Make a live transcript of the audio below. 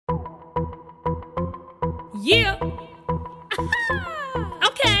Yeah.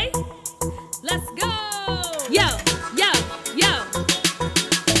 Okay. Let's go. Yo.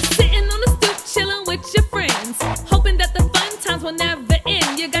 Sitting on the stoop, chilling with your friends, hoping that the fun times will never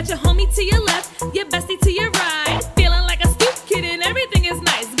end. You got your homie to your left, your bestie to your right, feeling like a stoop kid and everything is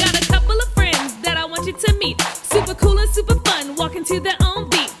nice. Got a couple of friends that I want you to meet. Super cool and super fun, walking to their own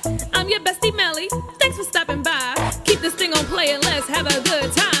beat. I'm your bestie Melly. Thanks for stopping by. Keep this thing on play and let's have a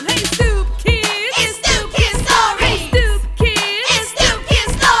good time. Hey, Stoop Kids. It's Stoop Kid Stories. Stoop Kids. It's Stoop Kid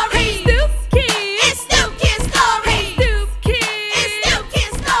Stories. Stoop Kids. It's Stoop Kid Stories. Stoop Kids. It's Stoop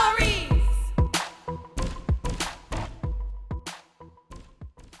Kid Stories.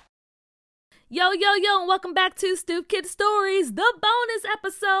 Yo, and welcome back to Stoop Kid Stories, the bonus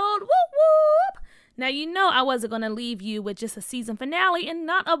episode. Whoop, whoop. Now, you know I wasn't going to leave you with just a season finale and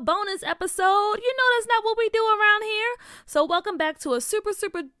not a bonus episode. You know that's not what we do around here. So welcome back to a super,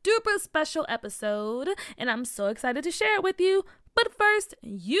 super duper special episode, and I'm so excited to share it with you. But first,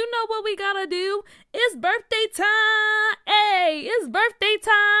 you know what we gotta do. It's birthday time. Hey, it's birthday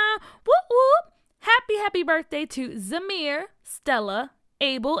time. Whoop, whoop. Happy birthday to Zamir, Stella,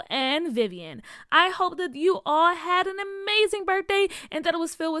 Abel, and Vivian. I hope that you all had an amazing birthday and that it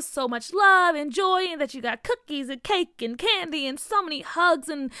was filled with so much love and joy, and that you got cookies and cake and candy and so many hugs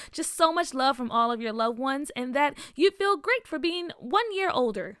and just so much love from all of your loved ones, and that you feel great for being 1 year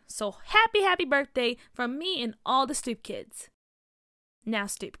older. So happy birthday from me and all the Stoop Kids. Now,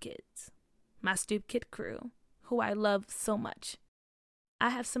 Stoop Kids, my Stoop Kid crew, who I love so much,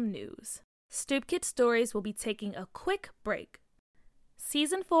 I have some news. Stoop Kid Stories will be taking a quick break.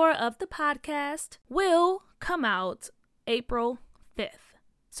 Season 4 of the podcast will come out April 5th.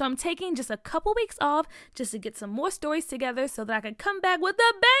 So I'm taking just a couple weeks off just to get some more stories together so that I can come back with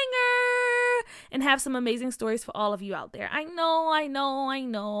a banger and have some amazing stories for all of you out there. I know.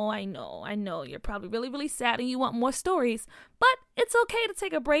 You're probably really sad and you want more stories, but it's okay to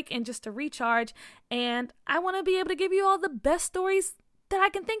take a break and just to recharge. And I want to be able to give you all the best stories that I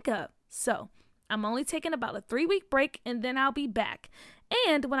can think of. So I'm only taking about a 3-week break and then I'll be back.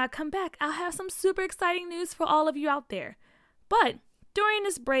 And when I come back, I'll have some super exciting news for all of you out there. But during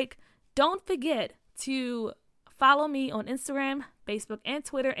this break, don't forget to follow me on Instagram, Facebook, and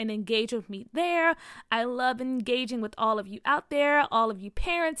Twitter and engage with me there. I love engaging with all of you out there, all of you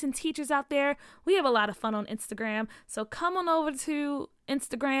parents and teachers out there. We have a lot of fun on Instagram. So come on over to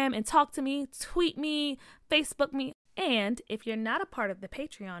Instagram and talk to me, tweet me, Facebook me. And if you're not a part of the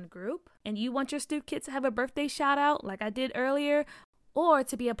Patreon group and you want your Stoop Kids to have a birthday shout out like I did earlier, or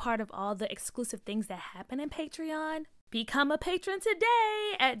to be a part of all the exclusive things that happen in Patreon, become a patron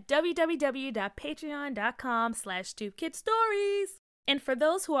today at www.patreon.com/StoopKidStories. And for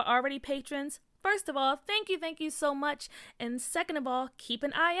those who are already patrons, first of all, thank you so much. And second of all, keep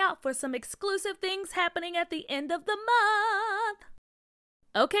an eye out for some exclusive things happening at the end of the month.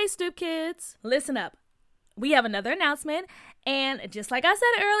 Okay, Stoop Kids, listen up. We have another announcement, and just like I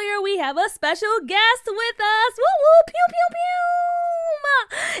said earlier, we have a special guest with us. Woo woo, pew pew pew.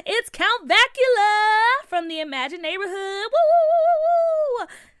 It's Count Vacula from the Imagine Neighborhood. Woo woo woo woo.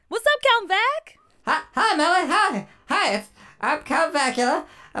 What's up, Count Vac? Hi, Melly. Hi. I'm Count Vacula.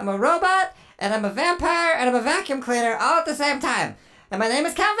 I'm a robot, and I'm a vampire, and I'm a vacuum cleaner all at the same time. And my name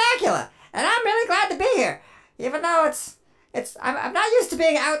is Count Vacula, and I'm really glad to be here, even though I'm not used to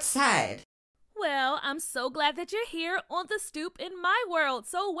being outside. Well, I'm so glad that you're here on the stoop in my world,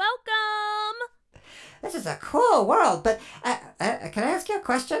 so welcome! This is a cool world, but can I ask you a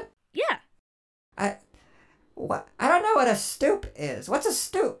question? Yeah. I don't know what a stoop is. What's a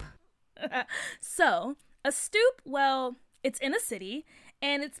stoop? So, a stoop, well, it's in a city,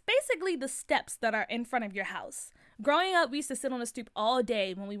 and it's basically the steps that are in front of your house. Growing up, we used to sit on the stoop all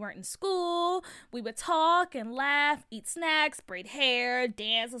day when we weren't in school. We would talk and laugh, eat snacks, braid hair,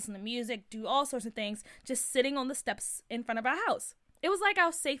 dance, listen to music, do all sorts of things, just sitting on the steps in front of our house. It was like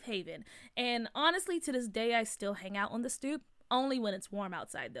our safe haven. And honestly, to this day, I still hang out on the stoop, only when it's warm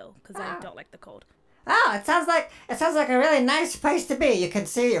outside, though, because I don't like the cold. Oh, it sounds like a really nice place to be. You can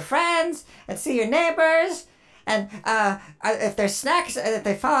see your friends and see your neighbors. And if there's snacks, if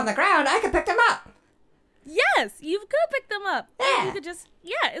they fall on the ground, I can pick them up. Yes, you could pick them up. Yeah. You could it's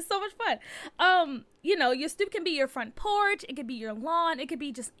so much fun. Your stoop can be your front porch. It could be your lawn. It could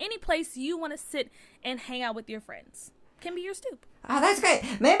be just any place you want to sit and hang out with your friends. Can be your stoop. Oh, that's great.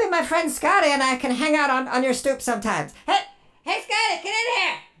 Maybe my friend Scotty and I can hang out on your stoop sometimes. Hey, Scotty, get in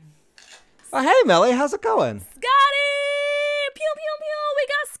here. Oh, hey, Melly, how's it going? Scotty! Pew, pew, pew. We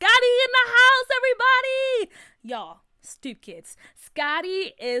got Scotty in the house, everybody. Y'all, Stoop Kids.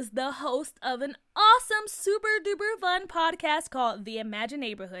 Scotty is the host of an awesome, super duper fun podcast called The Imagine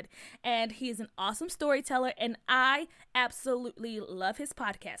Neighborhood. And he's an awesome storyteller, and I absolutely love his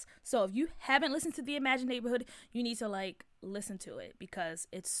podcast. So if you haven't listened to The Imagine Neighborhood, you need to listen to it because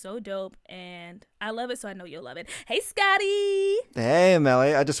it's so dope and I love it, so I know you'll love it. Hey, Scotty! Hey,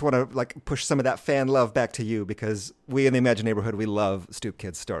 Melly. I just want to push some of that fan love back to you because we in the Imagine Neighborhood, we love Stoop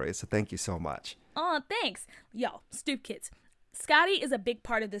Kids stories. So thank you so much. Oh, thanks. Yo, Stoop Kids. Scotty is a big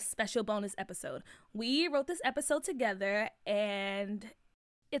part of this special bonus episode. We wrote this episode together, and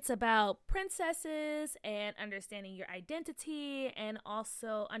it's about princesses and understanding your identity and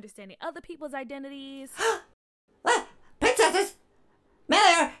also understanding other people's identities. What? Princesses?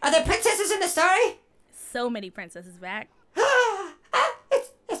 Melly, are there princesses in the story? So many princesses, Vac.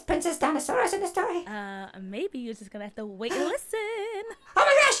 Is Princess Dinosaurus in the story? Maybe you're just gonna have to wait and listen. Oh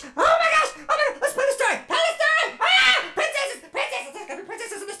my gosh! Oh my gosh! Oh my gosh! Let's play the story! Tell the story! Ah! Princesses! Princesses! There's gonna be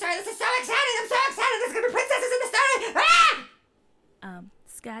princesses in the story! This is so exciting! I'm so excited! There's gonna be princesses in the story! Ah!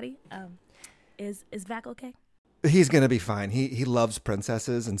 Scotty, is Vac okay? He's going to be fine. He loves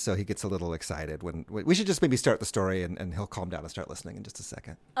princesses, and so he gets a little excited. When we should just maybe start the story, and he'll calm down and start listening in just a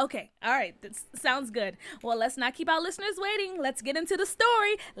second. Okay, all right. That sounds good. Well, let's not keep our listeners waiting. Let's get into the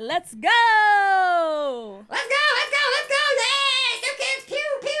story. Let's go! Let's go! Let's go! Let's go! Yay! Stoop Kids!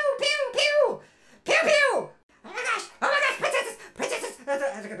 Pew! Pew! Pew! Pew! Pew! Pew! Oh my gosh! Oh my gosh! Princesses! Princesses!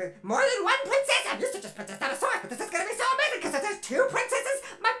 There's gonna be more than one princess! I'm used to just Princess Dinosaurus, but this is gonna be so amazing because if there's two princesses,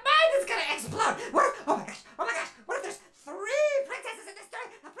 my mind is gonna explode! What? Oh my gosh! Oh my gosh! What if there's three princesses in this story?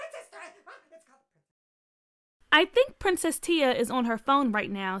 A princess story! Oh, it's called... I think Princess Tia is on her phone right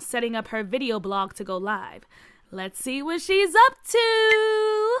now setting up her video blog to go live. Let's see what she's up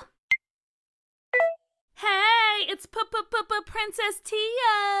to. Hey, it's Princess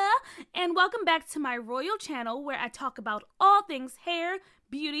Tia, and welcome back to my royal channel where I talk about all things hair,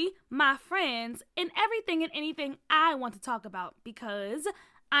 beauty, my friends, and everything and anything I want to talk about because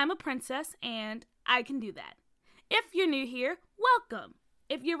I'm a princess and I can do that. If you're new here, welcome.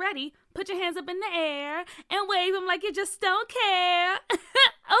 If you're ready, put your hands up in the air and wave them like you just don't care. Okay,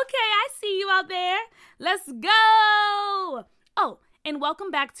 I see you out there. Let's go. Oh, and welcome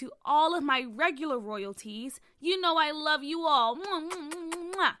back to all of my regular royalties. You know I love you all.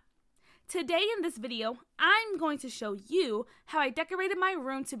 Today in this video, I'm going to show you how I decorated my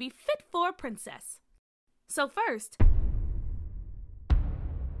room to be fit for a princess. So first...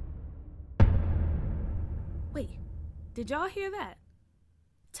 Wait, did y'all hear that?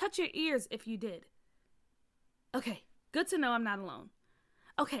 Touch your ears if you did. Okay, good to know I'm not alone.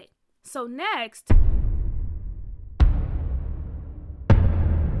 Okay, so next...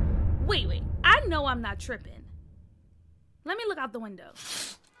 Wait, I know I'm not tripping. Let me look out the window.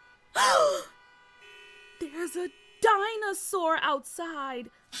 There's a dinosaur outside.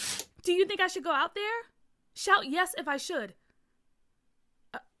 Do you think I should go out there? Shout yes if I should.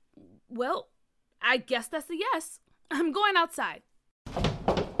 Well, I guess that's a yes. I'm going outside.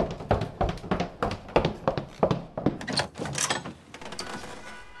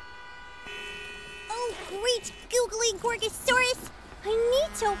 Oh, great googly Gorgosaurus! I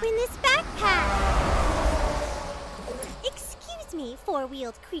need to open this backpack. Excuse me,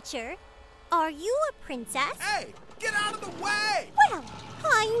 four-wheeled creature. Are you a princess? Hey, get out of the way! Well,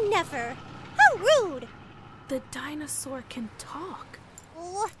 I never. How rude! The dinosaur can talk.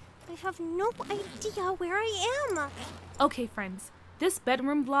 Oh, I have no idea where I am. Okay, friends. This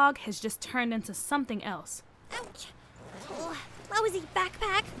bedroom vlog has just turned into something else. Ouch. Oh, lousy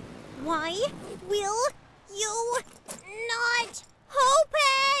backpack. Why will you not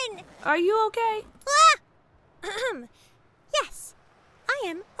open? Are you okay? Ah! Yes, I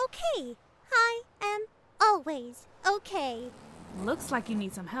am okay. I am always okay. Looks like you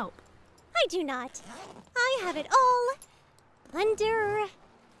need some help. I do not. I have it all under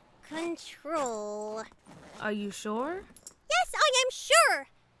control. Are you sure? Yes, I am sure.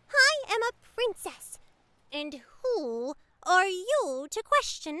 I am a princess. And who are you to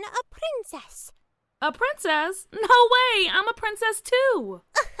question a princess? A princess? No way! I'm a princess too!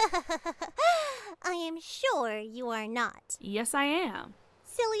 I am sure you are not. Yes, I am.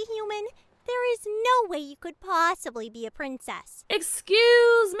 Silly human, there is no way you could possibly be a princess.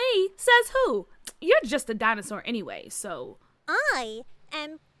 Excuse me? Says who? You're just a dinosaur anyway, so... I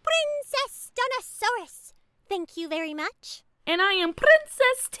am Princess Dinosaurus. Thank you very much. And I am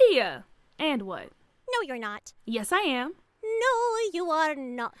Princess Tia. And what? No, you're not. Yes, I am. No, you are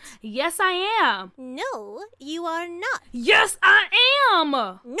not. Yes, I am. No, you are not. Yes, I am.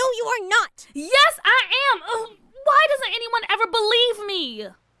 No, you are not. Yes, I am. Ugh, why doesn't anyone ever believe me?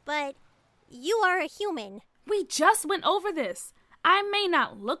 But you are a human. We just went over this. I may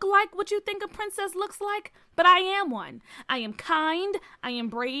not look like what you think a princess looks like, but I am one. I am kind, I am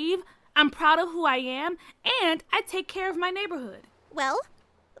brave, I'm proud of who I am, and I take care of my neighborhood. Well,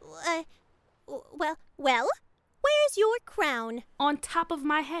 where's your crown? On top of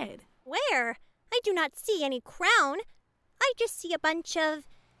my head. Where? I do not see any crown. I just see a bunch of,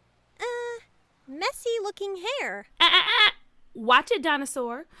 messy-looking hair. Watch it,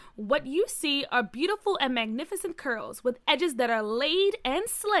 dinosaur. What you see are beautiful and magnificent curls with edges that are laid and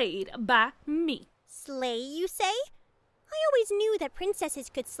slayed by me. Slay, you say? I always knew that princesses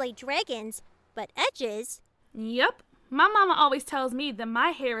could slay dragons, but edges? Yup. My mama always tells me that my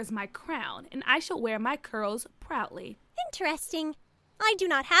hair is my crown, and I should wear my curls proudly. Interesting. I do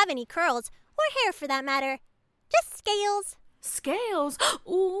not have any curls, or hair for that matter. Just scales. Scales?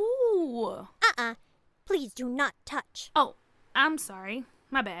 Ooh. Please do not touch. Oh, I'm sorry.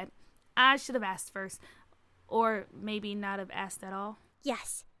 My bad. I should have asked first. Or maybe not have asked at all.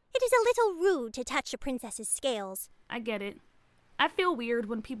 Yes, it is a little rude to touch a princess's scales. I get it. I feel weird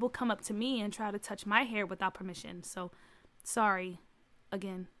when people come up to me and try to touch my hair without permission, so sorry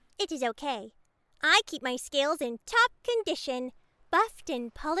again. It is okay. I keep my scales in top condition, buffed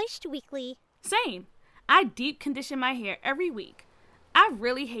and polished weekly. Same. I deep condition my hair every week. I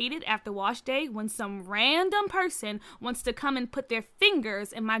really hate it after wash day when some random person wants to come and put their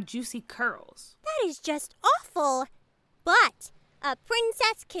fingers in my juicy curls. That is just awful. But a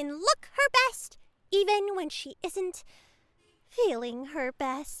princess can look her best even when she isn't feeling her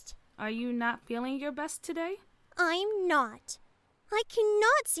best. Are you not feeling your best today? I'm not. I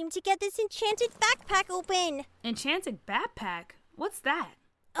cannot seem to get this enchanted backpack open. Enchanted backpack? What's that?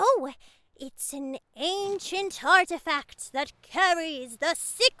 Oh, it's an ancient artifact that carries the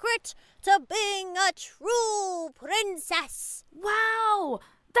secret to being a true princess. Wow,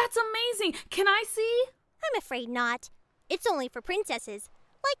 that's amazing. Can I see? I'm afraid not. It's only for princesses,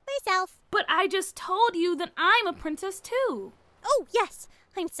 like myself. But I just told you that I'm a princess too. Oh, yes.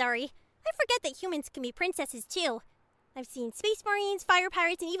 I'm sorry. I forget that humans can be princesses too. I've seen space marines, fire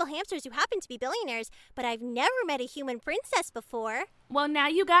pirates, and evil hamsters who happen to be billionaires, but I've never met a human princess before. Well, now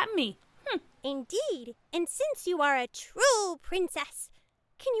you got me. Indeed. And since you are a true princess,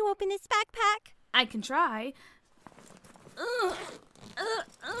 can you open this backpack? I can try.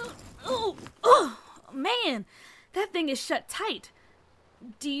 Man, that thing is shut tight.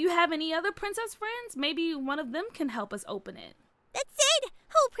 Do you have any other princess friends? Maybe one of them can help us open it. That's it!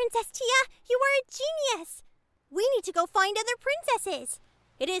 Oh, Princess Tia, you are a genius! We need to go find other princesses.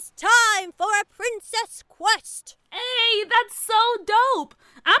 It is time for a princess quest. Hey, that's so dope.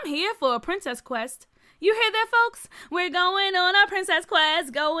 I'm here for a princess quest. You hear that, folks? We're going on a princess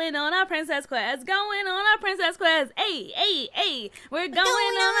quest, going on a princess quest, going on a princess quest. Hey, hey, hey. We're going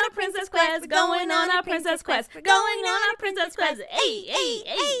on a princess quest, going on a princess quest, going on a princess quest. Hey, hey,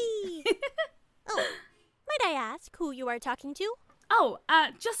 hey. Oh, might I ask who you are talking to? Oh,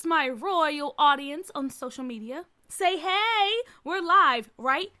 just my royal audience on social media. Say hey, we're live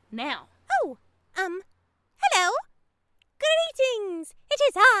right now. Oh, hello. Greetings. It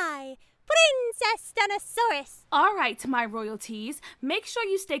is I, Princess Dinosaurus. All right, to my royalties, make sure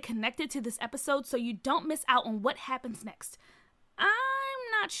you stay connected to this episode so you don't miss out on what happens next. I'm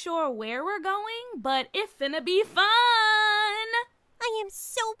not sure where we're going, but it's finna be fun. I am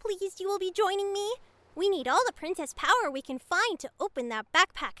so pleased you will be joining me. We need all the princess power we can find to open that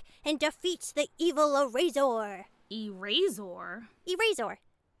backpack and defeat the evil Erasor. Erasor? Erasor.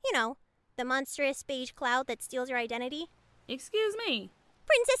 You know, the monstrous beige cloud that steals your identity. Excuse me?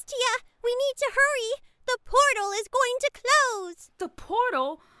 Princess Tia, we need to hurry. The portal is going to close. The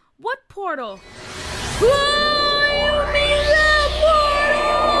portal? What portal? Oh, you mean the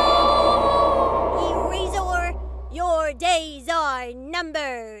portal! Erasor, your days are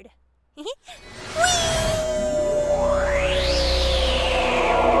numbered.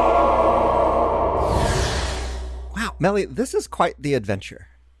 Wow, Melly, this is quite the adventure.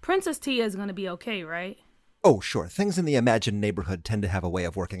 Princess Tia is gonna be okay, right? Oh, sure. Things in the imagined neighborhood tend to have a way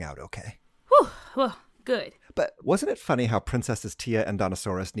of working out okay. Whew, well, good. But wasn't it funny how Princesses Tia and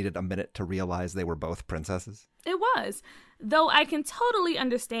Dinosaurus needed a minute to realize they were both princesses? It was. Though I can totally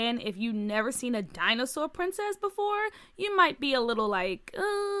understand if you've never seen a dinosaur princess before, you might be a little like,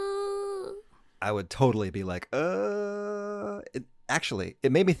 I would totally be like, Actually,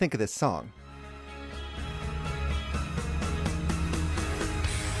 it made me think of this song.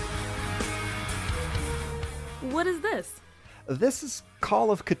 What is this? This is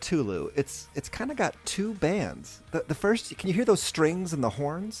Call of Cthulhu. It's kind of got two bands. The first, can you hear those strings and the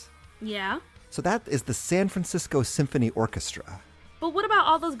horns? Yeah. So that is the San Francisco Symphony Orchestra. But what about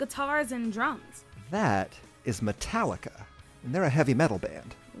all those guitars and drums? That is Metallica. and they're a heavy metal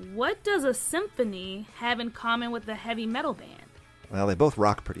band. What does a symphony have in common with a heavy metal band? Well, they both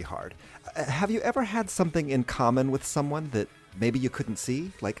rock pretty hard. Have you ever had something in common with someone that maybe you couldn't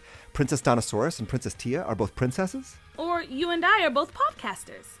see? Like Princess Donosaurus and Princess Tia are both princesses? Or you and I are both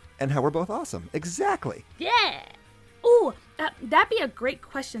podcasters. And how we're both awesome. Exactly. Yeah! Ooh, that'd be a great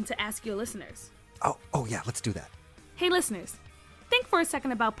question to ask your listeners. Oh yeah, let's do that. Hey listeners, think for a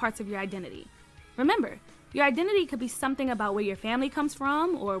second about parts of your identity. Remember, your identity could be something about where your family comes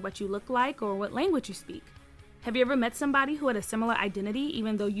from, or what you look like, or what language you speak. Have you ever met somebody who had a similar identity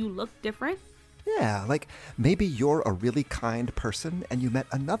even though you looked different? Yeah, like maybe you're a really kind person and you met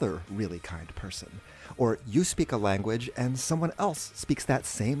another really kind person. Or you speak a language and someone else speaks that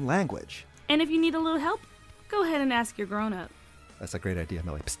same language. And if you need a little help, go ahead and ask your grown-up. That's a great idea,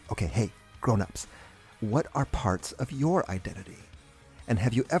 Millie. Psst. Okay, hey, grown-ups. What are parts of your identity? And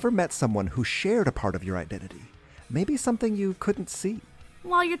have you ever met someone who shared a part of your identity? Maybe something you couldn't see.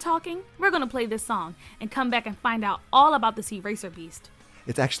 While you're talking, we're going to play this song and come back and find out all about this eraser beast.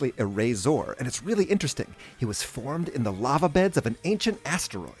 It's actually a razor, and it's really interesting. He was formed in the lava beds of an ancient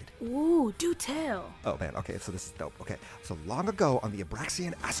asteroid. Ooh, do tell. Oh man, okay, so this is dope. Okay, so long ago on the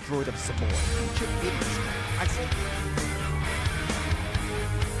Abraxian asteroid of Sabor, ancient aliens isolated.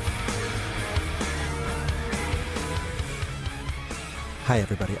 Hi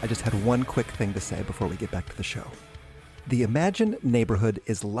everybody, I just had one quick thing to say before we get back to the show. The Imagine neighborhood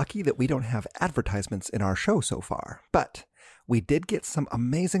is lucky that we don't have advertisements in our show so far, but we did get some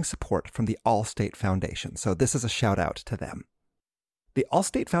amazing support from the Allstate Foundation, so this is a shout out to them. The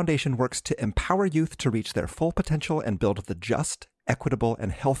Allstate Foundation works to empower youth to reach their full potential and build the just, equitable,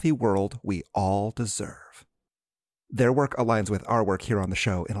 and healthy world we all deserve. Their work aligns with our work here on the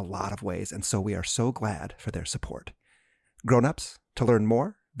show in a lot of ways, and so we are so glad for their support. Grown-ups, to learn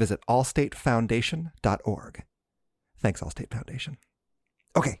more, visit allstatefoundation.org. Thanks, Allstate Foundation.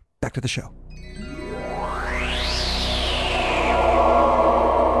 Okay, back to the show.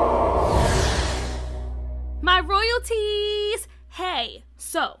 My royalties! Hey,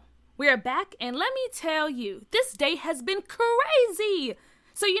 so we are back, and let me tell you, this day has been crazy.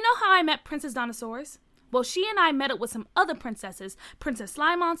 So you know how I met Princess Donosaurus? Well, she and I met up with some other princesses, Princess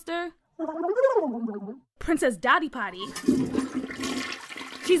Slime Monster, Princess Dottie Potty.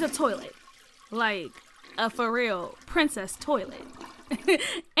 She's a toilet, like a for real princess toilet,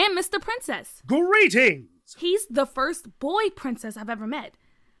 and Mr. Princess. Greetings! He's the first boy princess I've ever met.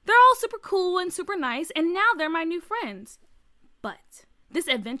 They're all super cool and super nice, and now they're my new friends. But this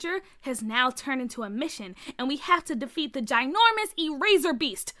adventure has now turned into a mission, and we have to defeat the ginormous eraser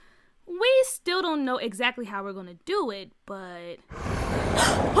beast. We still don't know exactly how we're gonna do it, but...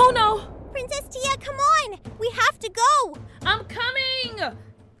 Oh no! Princess Tia, come on! We have to go! I'm coming!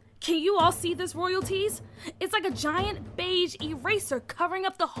 Can you all see this, royalties? It's like a giant beige eraser covering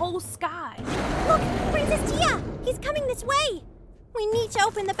up the whole sky. Look, Princess Tia! He's coming this way! We need to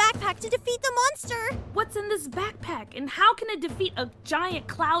open the backpack to defeat the monster! What's in this backpack, and how can it defeat a giant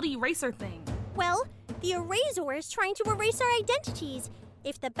cloudy eraser thing? Well, the eraser is trying to erase our identities.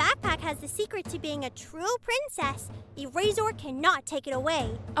 If the backpack has the secret to being a true princess, Eraser cannot take it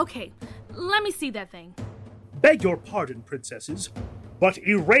away. Okay, let me see that thing. Beg your pardon, princesses, but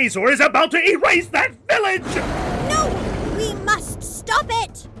Eraser is about to erase that village! No! We must stop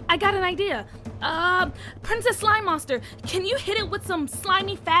it! I got an idea. Princess Slime Monster, can you hit it with some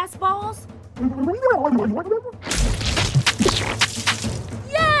slimy fastballs?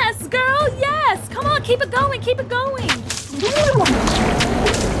 Yes, girl, yes! Come on, keep it going, keep it going!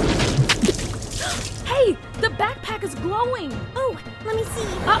 Hey, the backpack is glowing! Oh, let me see.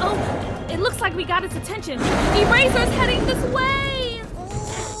 Uh-oh, it looks like we got its attention. Eraser's heading this way!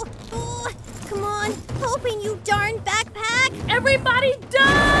 Oh, come on, open, you darn backpack! Everybody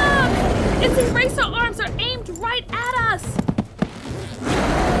duck! Its eraser arms are aimed right at us!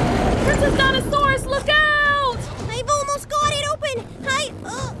 Princess Donosaurus, look out! I've almost got it open!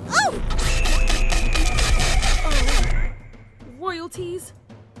 Royalties,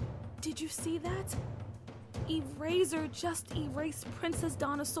 did you see that? Eraser just erased Princess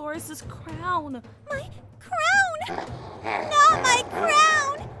Donosaurus' crown. My crown! Not my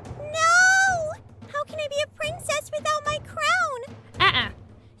crown! No! How can I be a princess without my crown?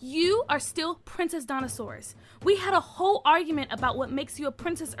 You are still Princess Donosaurus. We had a whole argument about what makes you a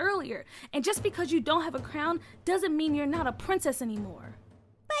princess earlier, and just because you don't have a crown doesn't mean you're not a princess anymore.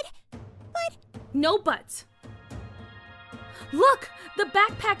 But... No buts. Look, the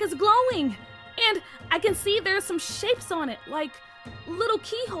backpack is glowing, and I can see there's some shapes on it, like little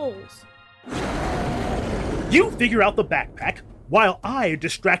keyholes. You figure out the backpack while I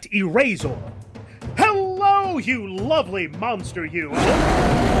distract Eraser. Hello, you lovely monster, you!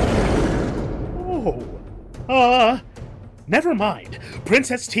 Never mind.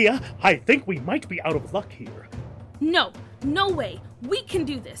 Princess Tia, I think we might be out of luck here. No way. We can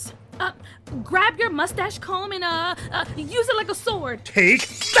do this. Grab your mustache comb and use it like a sword. Take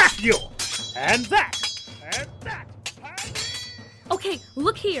that, you! And that! And that! Okay,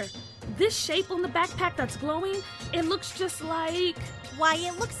 look here. This shape on the backpack that's glowing, it looks just like... Why,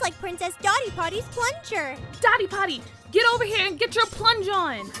 it looks like Princess Dottie Potty's plunger. Dottie Potty, get over here and get your plunge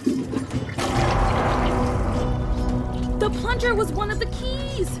on. The plunger was one of the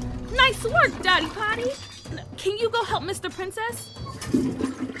keys. Nice work, Dottie Potty. Can you go help Mr. Princess?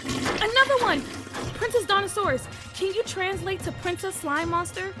 Another one. Princess Donosaurus, can you translate to Princess Slime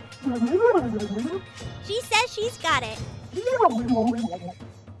Monster? She says she's got it.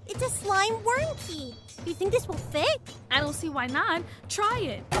 It's a slime worm key. Do you think this will fit? I don't see why not. Try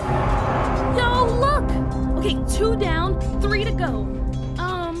it. Yo, look! Okay, 2 down, 3 to go.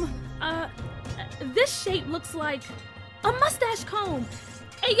 This shape looks like a mustache comb.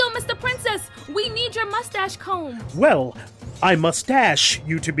 Hey, yo, Mr. Princess, we need your mustache comb. Well, I mustache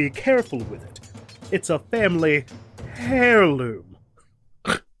you to be careful with it. It's a family heirloom.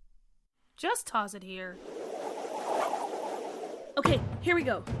 Just toss it here. Okay, here we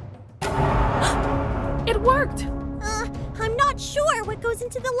go. It worked! I'm not sure what goes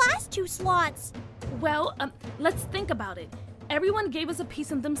into the last 2 slots. Well, let's think about it. Everyone gave us a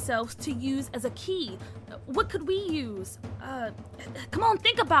piece of themselves to use as a key. What could we use? Come on,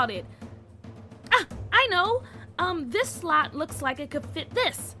 think about it. I know. This slot looks like it could fit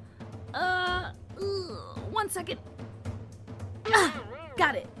this. 1 second.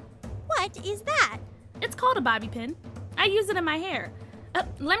 Got it. What is that? It's called a bobby pin. I use it in my hair.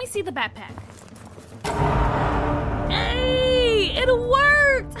 Let me see the backpack. Hey, it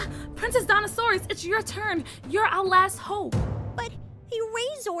worked! Princess Donosaurus, it's your turn. You're our last hope. But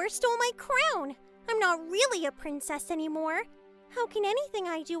Erasor stole my crown. I'm not really a princess anymore. How can anything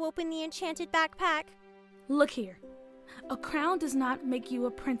I do open the enchanted backpack? Look here. A crown does not make you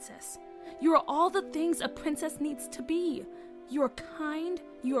a princess. You are all the things a princess needs to be. You are kind,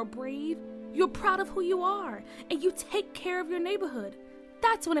 you are brave, you're proud of who you are, and you take care of your neighborhood.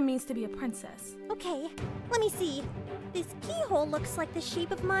 That's what it means to be a princess. Okay, let me see. This keyhole looks like the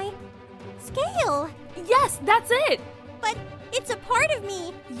shape of my scale. Yes, that's it! But it's a part of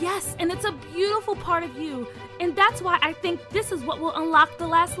me. Yes, and it's a beautiful part of you. And that's why I think this is what will unlock the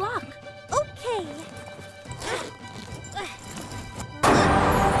last lock. Okay.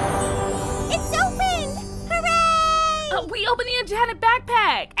 It's open! Hooray! We opened the enchanted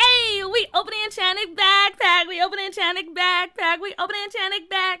backpack! Hey, we opened the enchanted backpack! We opened the enchanted backpack! We opened the enchanted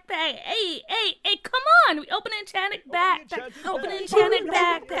backpack! Hey, come on! We opened the enchanted backpack! Open the enchanted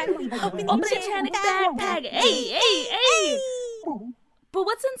backpack! Open the enchanted backpack! Hey! But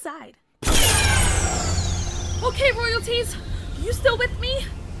what's inside? Okay, royalties, you still with me?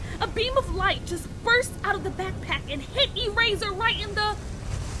 A beam of light just burst out of the backpack and hit Erasor right in the...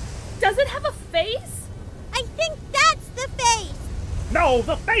 Does it have a face? I think that's the face! No,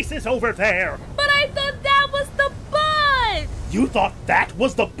 the face is over there! But I thought that was the butt! You thought that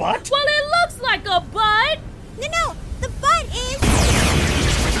was the butt? Well, it looks like a butt! No, the butt is...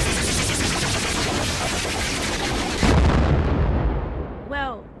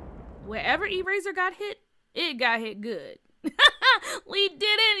 Well, wherever Erasor got hit, it got hit good. We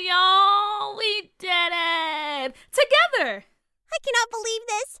did it, y'all! We did it! Together! I cannot believe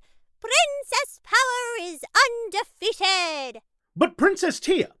this! Princess power is undefeated! But Princess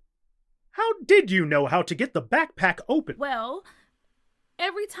Tia, how did you know how to get the backpack open? Well,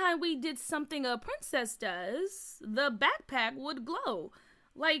 every time we did something a princess does, the backpack would glow.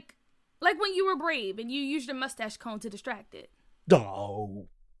 Like when you were brave and you used your mustache comb to distract it. Oh,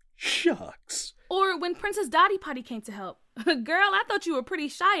 shucks. Or when Princess Dottie Potty came to help. Girl, I thought you were pretty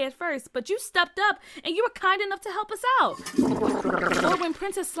shy at first, but you stepped up and you were kind enough to help us out. Or when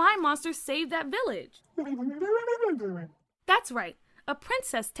Princess Slime Monster saved that village. That's right. A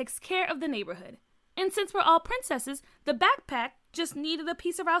princess takes care of the neighborhood. And since we're all princesses, the backpack just needed a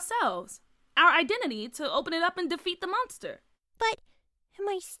piece of ourselves. Our identity to open it up and defeat the monster. But am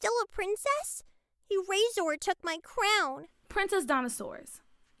I still a princess? Erasor took my crown. Princess Donosaurus,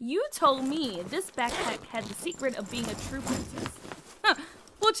 you told me this backpack had the secret of being a true princess.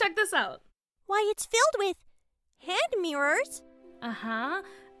 Well, check this out. Why, it's filled with hand mirrors. Uh-huh.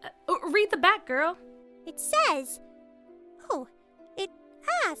 Read the back, girl. It says... Oh, it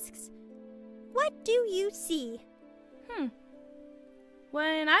asks, what do you see?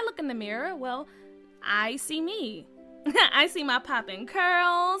 When I look in the mirror, well, I see me. I see my poppin'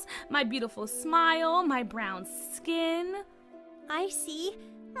 curls, my beautiful smile, my brown skin. I see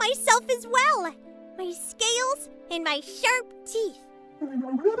myself as well. My scales and my sharp teeth.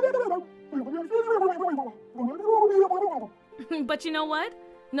 But you know what?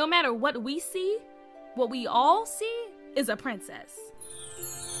 No matter what we see, what we all see is a princess.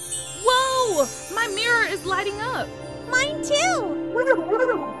 Whoa! My mirror is lighting up. Mine too.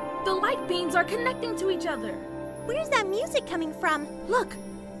 The light beams are connecting to each other. Where's that music coming from? Look,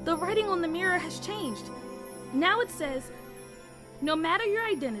 the writing on the mirror has changed. Now it says, no matter your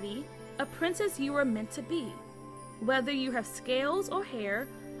identity, a princess you are meant to be. Whether you have scales or hair,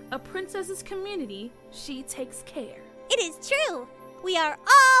 a princess's community, she takes care. It is true. We are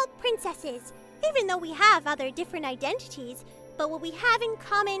all princesses, even though we have other different identities. But what we have in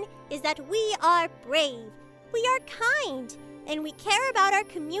common is that we are brave, we are kind, and we care about our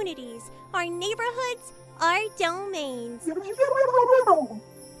communities, our neighborhoods, our domains.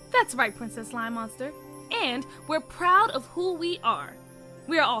 That's right, Princess Slime Monster. And we're proud of who we are.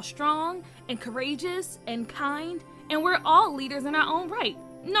 We are all strong and courageous and kind, and we're all leaders in our own right,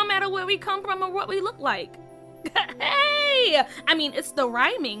 no matter where we come from or what we look like. Hey! I mean, it's the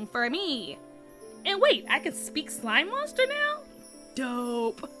rhyming for me. And wait, I can speak Slime Monster now?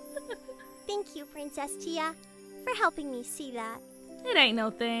 Dope. Thank you, Princess Tia, for helping me see that. It ain't no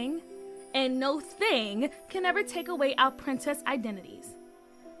thing. And no thing can ever take away our princess identities.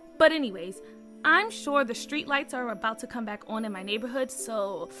 But anyways, I'm sure the streetlights are about to come back on in my neighborhood,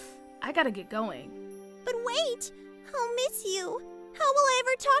 so I gotta get going. But wait! I'll miss you. How will I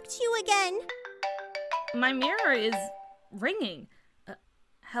ever talk to you again? My mirror is ringing.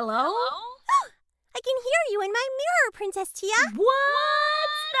 Hello? I can hear you in my mirror, Princess Tia. What?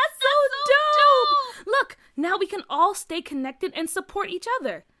 That's so dope! Look, now we can all stay connected and support each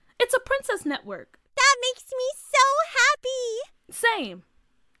other. It's a princess network. That makes me so happy. Same.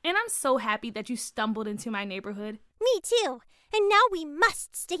 And I'm so happy that you stumbled into my neighborhood. Me too. And now we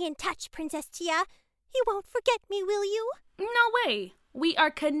must stay in touch, Princess Tia. You won't forget me, will you? No way. We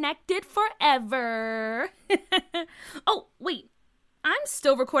are connected forever. Oh, wait. I'm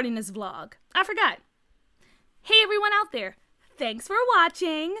still recording this vlog. I forgot. Hey, everyone out there. Thanks for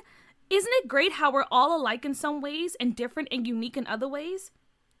watching. Isn't it great how we're all alike in some ways and different and unique in other ways?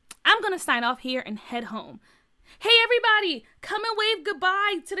 I'm going to sign off here and head home. Hey, everybody, come and wave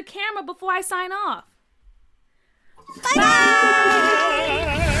goodbye to the camera before I sign off. Bye!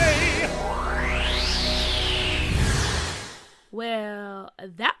 Well,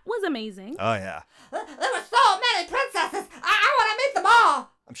 that was amazing. Oh, yeah. There were so many princesses. I want to meet them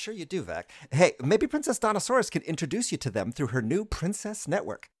all. I'm sure you do, Vac. Hey, maybe Princess Donosaurus can introduce you to them through her new Princess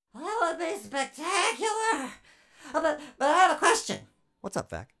Network. That would be spectacular. But I have a question. What's up,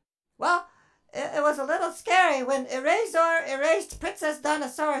 Vac? Well, it was a little scary when Erasor erased Princess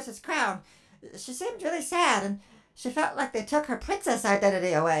Donosaurus' crown. She seemed really sad, and she felt like they took her princess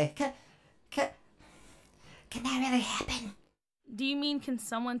identity away. Can that really happen? Do you mean, can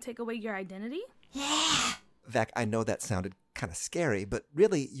someone take away your identity? Yeah. Vac, I know that sounded kind of scary, but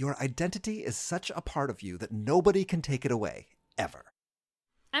really, your identity is such a part of you that nobody can take it away, ever.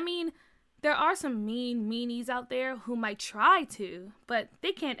 I mean, there are some mean meanies out there who might try to, but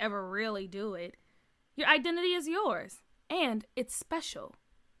they can't ever really do it. Your identity is yours, and it's special.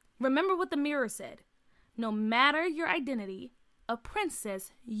 Remember what the mirror said. No matter your identity, a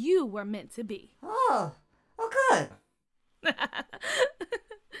princess you were meant to be. Oh good.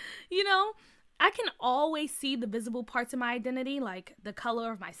 You know, I can always see the visible parts of my identity, like the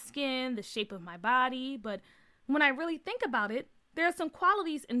color of my skin, the shape of my body, but when I really think about it, there are some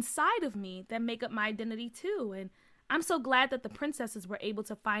qualities inside of me that make up my identity too, and I'm so glad that the princesses were able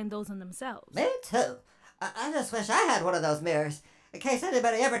to find those in themselves. Me too. I just wish I had one of those mirrors. In case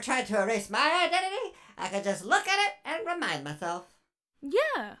anybody ever tried to erase my identity, I could just look at it and remind myself.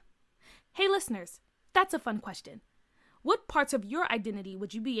 Yeah. Hey, listeners, that's a fun question. What parts of your identity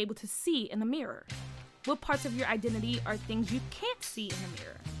would you be able to see in the mirror? What parts of your identity are things you can't see in the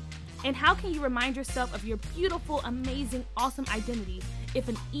mirror? And how can you remind yourself of your beautiful, amazing, awesome identity if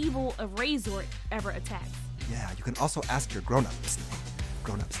an evil Erasor ever attacks? Yeah, you can also ask your grown-ups.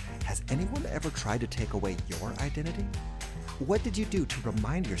 Grown-ups, has anyone ever tried to take away your identity? What did you do to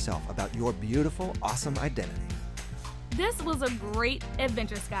remind yourself about your beautiful, awesome identity? This was a great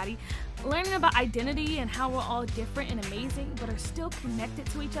adventure, Scotty. Learning about identity and how we're all different and amazing, but are still connected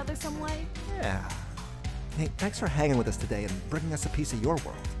to each other some way. Yeah. Hey, thanks for hanging with us today and bringing us a piece of your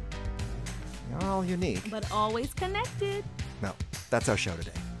world. You're all unique. But always connected. No, that's our show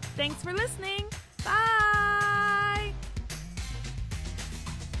today. Thanks for listening. Bye.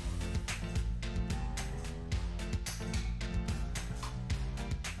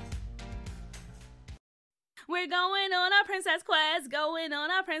 We're going on a princess quest, going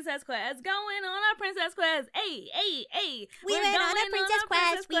on a princess quest, going on a princess quest. Hey, hey, hey. We went on a princess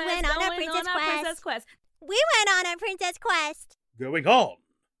quest. We went on a princess quest. We went on a princess quest. Going on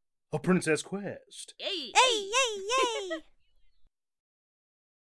a princess quest. Yay. Hey, yay, yay.